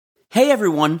Hey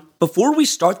everyone, before we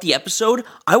start the episode,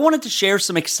 I wanted to share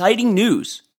some exciting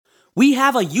news. We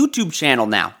have a YouTube channel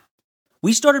now.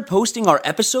 We started posting our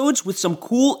episodes with some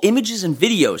cool images and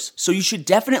videos, so you should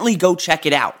definitely go check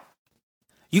it out.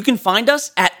 You can find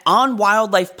us at On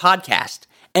Wildlife Podcast,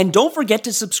 and don't forget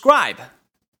to subscribe.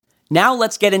 Now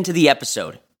let's get into the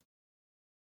episode.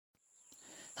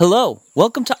 Hello,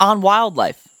 welcome to On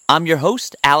Wildlife. I'm your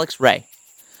host, Alex Ray.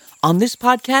 On this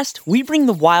podcast, we bring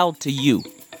the wild to you.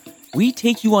 We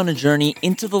take you on a journey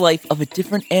into the life of a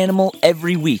different animal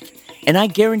every week, and I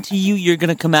guarantee you're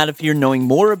going to come out of here knowing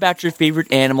more about your favorite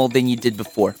animal than you did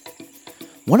before.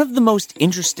 One of the most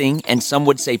interesting, and some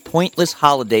would say pointless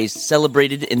holidays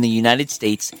celebrated in the United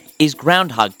States is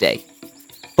Groundhog Day.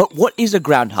 But what is a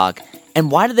groundhog,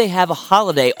 and why do they have a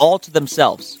holiday all to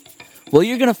themselves? Well,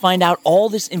 you're going to find out all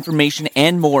this information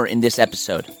and more in this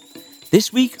episode.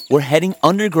 This week, we're heading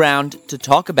underground to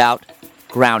talk about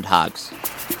groundhogs.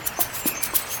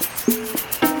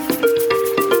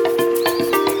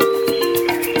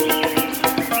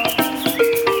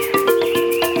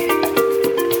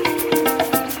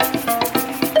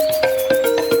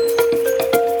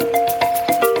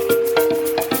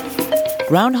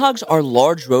 Groundhogs are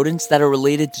large rodents that are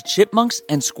related to chipmunks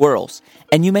and squirrels,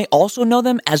 and you may also know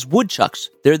them as woodchucks.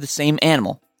 They're the same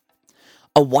animal.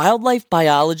 A wildlife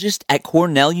biologist at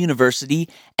Cornell University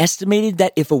estimated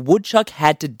that if a woodchuck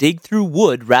had to dig through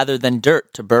wood rather than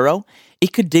dirt to burrow,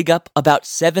 it could dig up about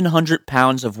 700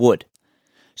 pounds of wood.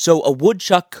 So a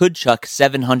woodchuck could chuck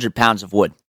 700 pounds of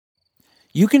wood.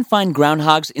 You can find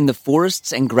groundhogs in the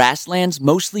forests and grasslands,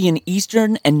 mostly in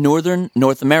eastern and northern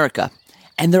North America.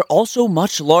 And they're also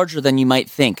much larger than you might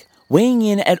think, weighing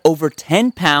in at over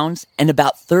 10 pounds and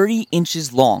about 30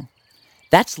 inches long.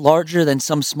 That's larger than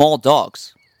some small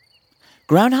dogs.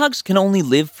 Groundhogs can only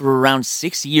live for around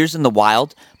 6 years in the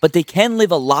wild, but they can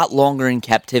live a lot longer in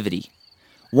captivity.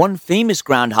 One famous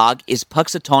groundhog is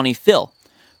Punxsutawney Phil,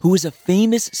 who is a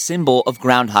famous symbol of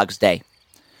Groundhog's Day.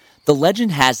 The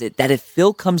legend has it that if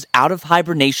Phil comes out of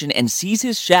hibernation and sees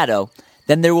his shadow,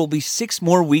 then there will be 6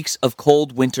 more weeks of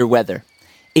cold winter weather.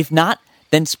 If not,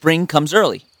 then spring comes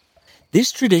early.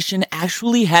 This tradition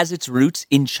actually has its roots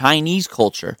in Chinese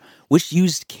culture, which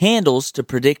used candles to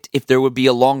predict if there would be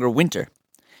a longer winter.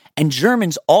 And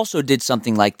Germans also did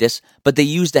something like this, but they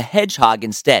used a hedgehog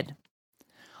instead.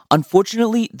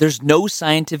 Unfortunately, there's no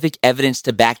scientific evidence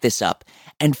to back this up,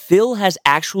 and Phil has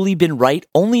actually been right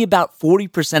only about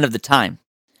 40% of the time.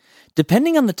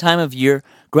 Depending on the time of year,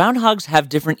 groundhogs have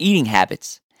different eating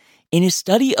habits. In a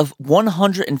study of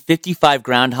 155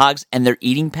 groundhogs and their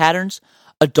eating patterns,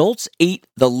 adults ate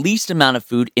the least amount of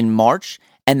food in March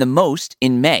and the most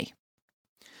in May.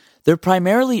 They're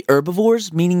primarily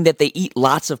herbivores, meaning that they eat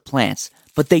lots of plants,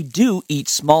 but they do eat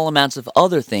small amounts of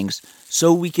other things,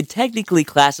 so we could technically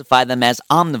classify them as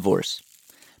omnivores.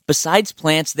 Besides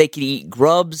plants, they can eat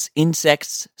grubs,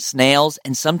 insects, snails,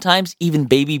 and sometimes even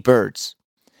baby birds.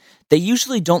 They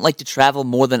usually don't like to travel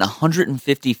more than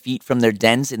 150 feet from their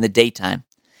dens in the daytime,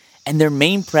 and their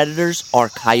main predators are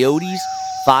coyotes,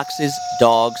 foxes,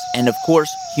 dogs, and of course,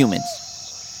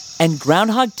 humans. And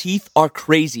groundhog teeth are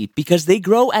crazy because they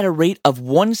grow at a rate of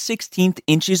 1/16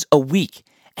 inches a week,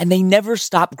 and they never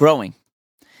stop growing.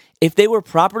 If they were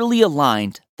properly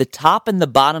aligned, the top and the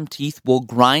bottom teeth will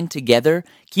grind together,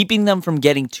 keeping them from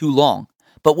getting too long.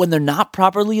 But when they're not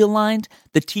properly aligned,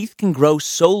 the teeth can grow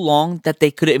so long that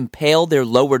they could impale their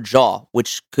lower jaw,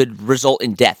 which could result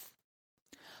in death.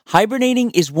 Hibernating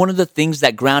is one of the things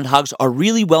that groundhogs are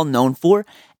really well known for,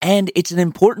 and it's an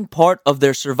important part of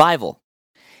their survival.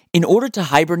 In order to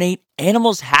hibernate,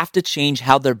 animals have to change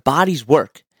how their bodies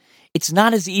work. It's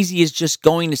not as easy as just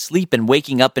going to sleep and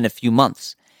waking up in a few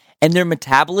months, and their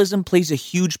metabolism plays a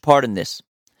huge part in this.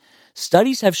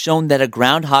 Studies have shown that a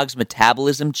groundhog's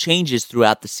metabolism changes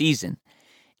throughout the season.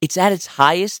 It's at its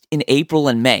highest in April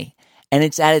and May, and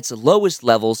it's at its lowest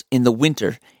levels in the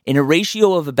winter in a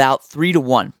ratio of about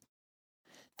 3-1.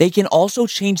 They can also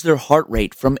change their heart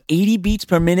rate from 80 beats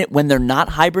per minute when they're not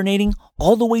hibernating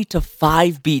all the way to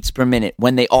 5 beats per minute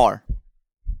when they are.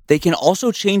 They can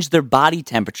also change their body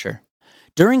temperature.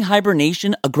 During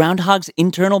hibernation, a groundhog's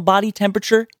internal body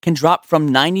temperature can drop from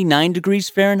 99 degrees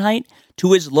Fahrenheit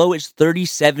to as low as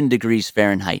 37 degrees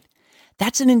Fahrenheit.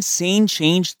 That's an insane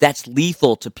change that's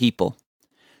lethal to people.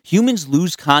 Humans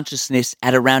lose consciousness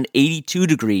at around 82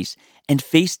 degrees and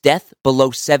face death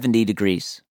below 70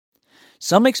 degrees.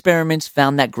 Some experiments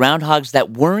found that groundhogs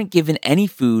that weren't given any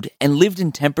food and lived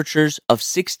in temperatures of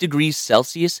 6 degrees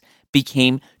Celsius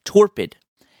became torpid.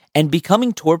 And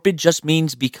becoming torpid just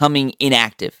means becoming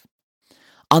inactive.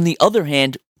 On the other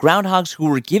hand, groundhogs who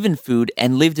were given food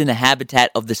and lived in a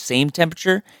habitat of the same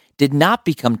temperature did not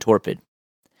become torpid.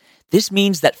 This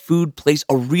means that food plays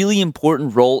a really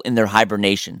important role in their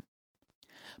hibernation.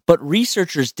 But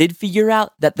researchers did figure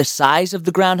out that the size of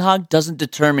the groundhog doesn't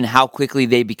determine how quickly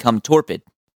they become torpid.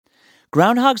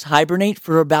 Groundhogs hibernate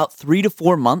for about 3 to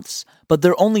 4 months, but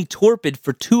they're only torpid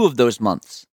for 2 of those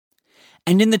months.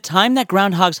 And in the time that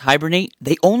groundhogs hibernate,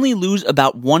 they only lose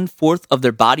about 1/4 of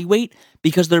their body weight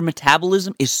because their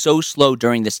metabolism is so slow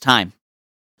during this time.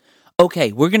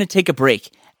 Okay, we're going to take a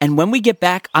break, and when we get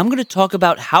back, I'm going to talk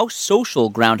about how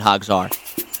social groundhogs are.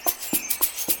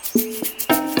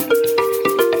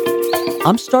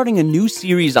 I'm starting a new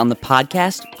series on the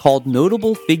podcast called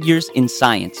Notable Figures in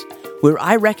Science, where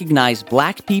I recognize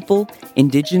Black people,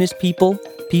 Indigenous people,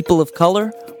 people of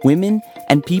color, women,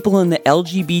 and people in the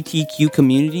LGBTQ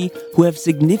community who have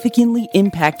significantly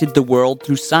impacted the world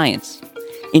through science.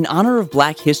 In honor of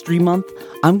Black History Month,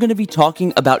 I'm going to be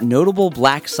talking about notable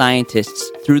Black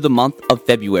scientists through the month of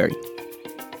February.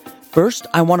 First,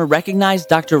 I want to recognize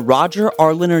Dr. Roger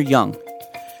Arliner Young.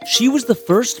 She was the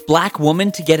first Black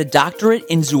woman to get a doctorate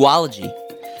in zoology.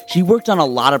 She worked on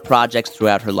a lot of projects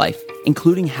throughout her life,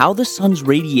 including how the sun's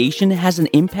radiation has an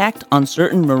impact on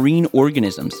certain marine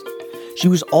organisms. She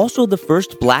was also the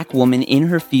first Black woman in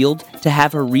her field to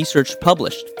have her research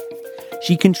published.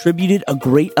 She contributed a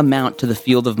great amount to the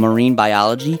field of marine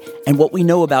biology and what we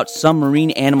know about some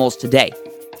marine animals today.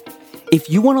 If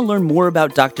you want to learn more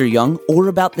about Dr. Young or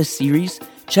about this series,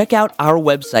 check out our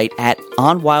website at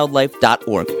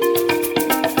onwildlife.org.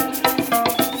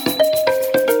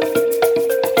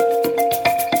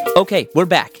 Okay, we're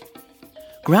back.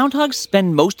 Groundhogs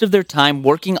spend most of their time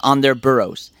working on their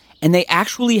burrows, and they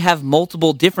actually have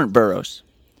multiple different burrows.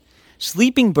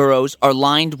 Sleeping burrows are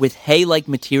lined with hay-like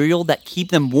material that keep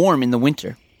them warm in the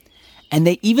winter. And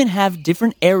they even have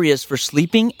different areas for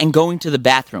sleeping and going to the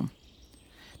bathroom.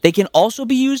 They can also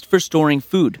be used for storing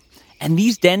food, and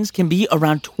these dens can be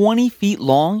around 20 feet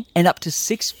long and up to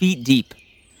 6 feet deep.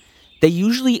 They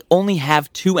usually only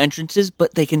have 2 entrances,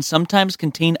 but they can sometimes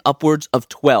contain upwards of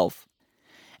 12.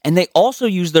 And they also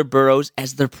use their burrows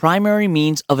as their primary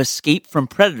means of escape from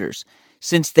predators,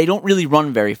 since they don't really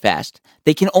run very fast.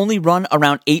 They can only run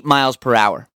around 8 miles per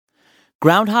hour.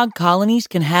 Groundhog colonies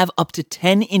can have up to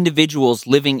 10 individuals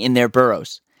living in their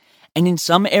burrows, and in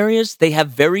some areas they have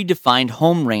very defined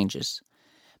home ranges.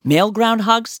 Male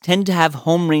groundhogs tend to have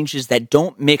home ranges that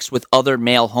don't mix with other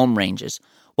male home ranges,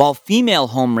 while female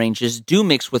home ranges do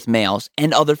mix with males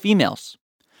and other females.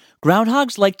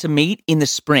 Groundhogs like to mate in the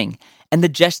spring, and the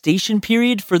gestation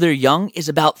period for their young is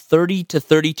about 30 to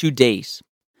 32 days.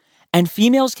 And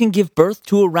females can give birth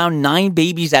to around 9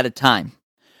 babies at a time.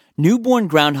 Newborn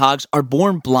groundhogs are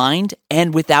born blind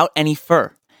and without any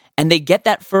fur, and they get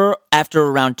that fur after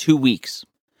around 2 weeks.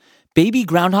 Baby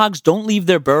groundhogs don't leave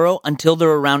their burrow until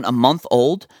they're around a month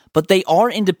old, but they are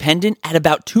independent at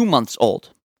about 2 months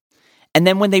old. And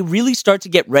then when they really start to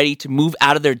get ready to move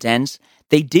out of their dens,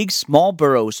 they dig small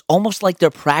burrows almost like they're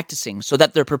practicing so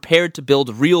that they're prepared to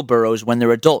build real burrows when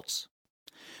they're adults.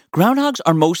 Groundhogs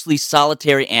are mostly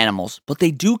solitary animals, but they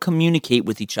do communicate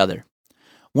with each other.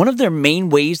 One of their main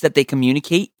ways that they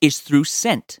communicate is through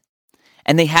scent,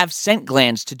 and they have scent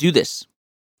glands to do this.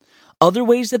 Other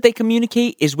ways that they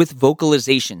communicate is with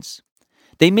vocalizations.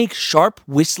 They make sharp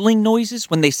whistling noises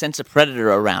when they sense a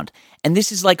predator around, and this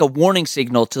is like a warning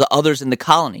signal to the others in the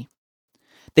colony.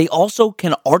 They also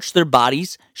can arch their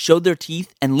bodies, show their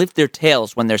teeth, and lift their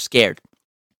tails when they're scared.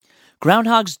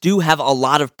 Groundhogs do have a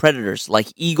lot of predators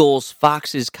like eagles,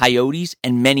 foxes, coyotes,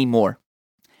 and many more.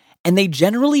 And they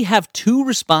generally have 2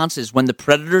 responses when the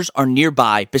predators are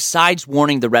nearby besides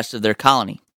warning the rest of their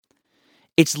colony.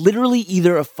 It's literally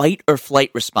either a fight or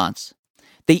flight response.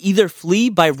 They either flee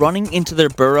by running into their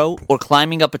burrow or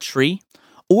climbing up a tree,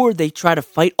 or they try to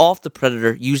fight off the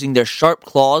predator using their sharp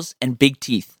claws and big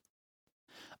teeth.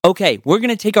 Okay, we're going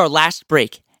to take our last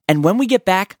break, and when we get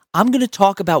back, I'm going to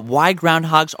talk about why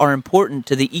groundhogs are important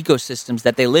to the ecosystems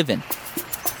that they live in.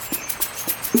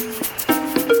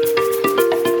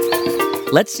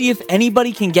 Let's see if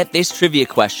anybody can get this trivia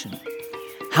question.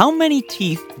 How many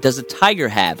teeth does a tiger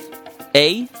have?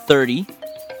 A, 30,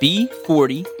 B,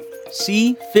 40,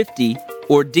 C, 50,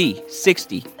 or D,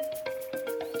 60?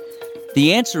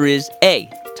 The answer is A.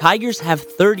 Tigers have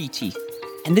 30 teeth,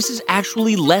 and this is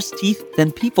actually less teeth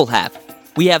than people have.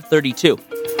 We have 32.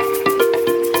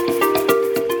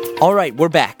 All right, we're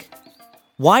back.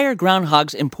 Why are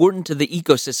groundhogs important to the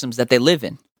ecosystems that they live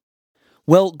in?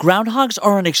 Well, groundhogs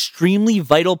are an extremely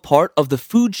vital part of the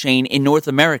food chain in North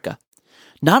America.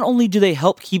 Not only do they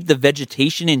help keep the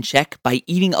vegetation in check by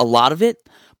eating a lot of it,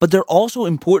 but they're also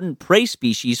important prey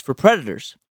species for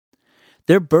predators.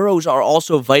 Their burrows are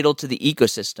also vital to the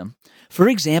ecosystem. For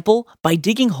example, by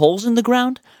digging holes in the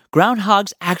ground,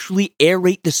 groundhogs actually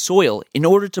aerate the soil in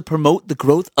order to promote the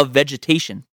growth of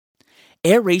vegetation.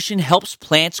 Aeration helps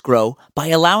plants grow by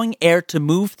allowing air to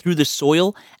move through the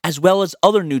soil as well as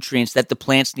other nutrients that the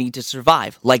plants need to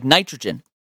survive, like nitrogen.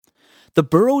 The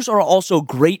burrows are also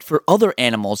great for other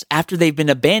animals after they've been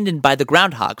abandoned by the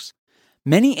groundhogs.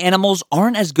 Many animals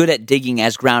aren't as good at digging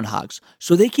as groundhogs,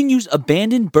 so they can use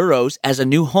abandoned burrows as a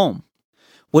new home.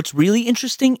 What's really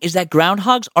interesting is that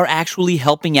groundhogs are actually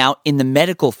helping out in the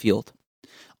medical field.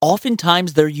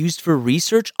 Oftentimes, they're used for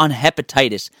research on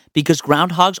hepatitis because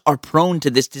groundhogs are prone to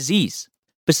this disease.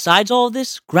 Besides all of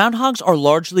this, groundhogs are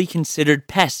largely considered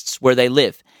pests where they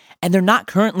live, and they're not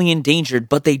currently endangered,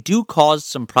 but they do cause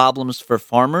some problems for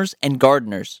farmers and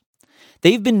gardeners.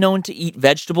 They've been known to eat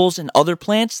vegetables and other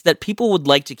plants that people would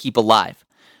like to keep alive.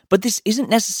 But this isn't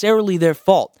necessarily their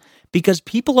fault, because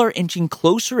people are inching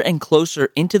closer and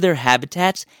closer into their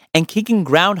habitats and kicking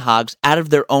groundhogs out of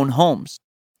their own homes.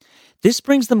 This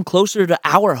brings them closer to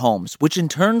our homes, which in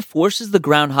turn forces the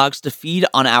groundhogs to feed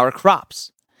on our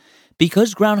crops.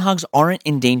 Because groundhogs aren't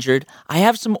endangered, I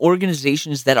have some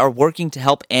organizations that are working to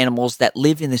help animals that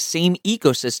live in the same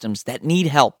ecosystems that need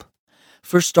help.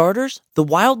 For starters, the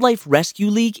Wildlife Rescue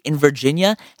League in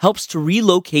Virginia helps to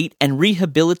relocate and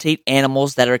rehabilitate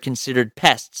animals that are considered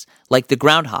pests, like the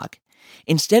groundhog.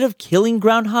 Instead of killing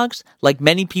groundhogs, like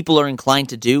many people are inclined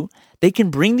to do, they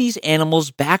can bring these animals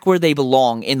back where they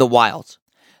belong in the wild.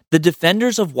 The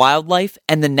Defenders of Wildlife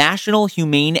and the National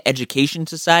Humane Education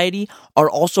Society are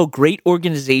also great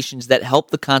organizations that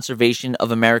help the conservation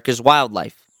of America's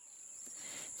wildlife.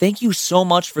 Thank you so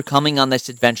much for coming on this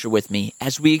adventure with me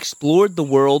as we explored the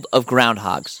world of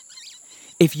groundhogs.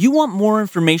 If you want more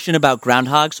information about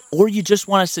groundhogs or you just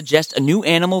want to suggest a new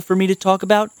animal for me to talk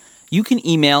about, you can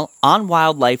email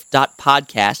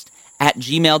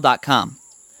onwildlife.podcast@gmail.com.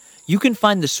 You can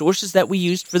find the sources that we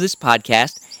used for this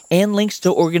podcast and links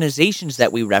to organizations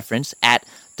that we reference at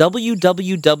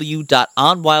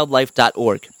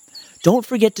www.onwildlife.org. Don't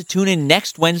forget to tune in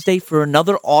next Wednesday for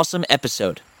another awesome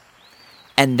episode.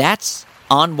 And that's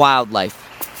On Wildlife.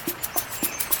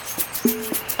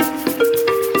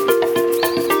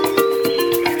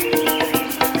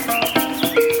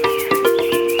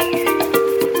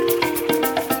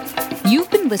 You've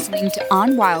been listening to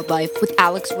On Wildlife with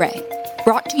Alex Ray,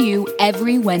 brought to you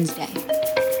every Wednesday.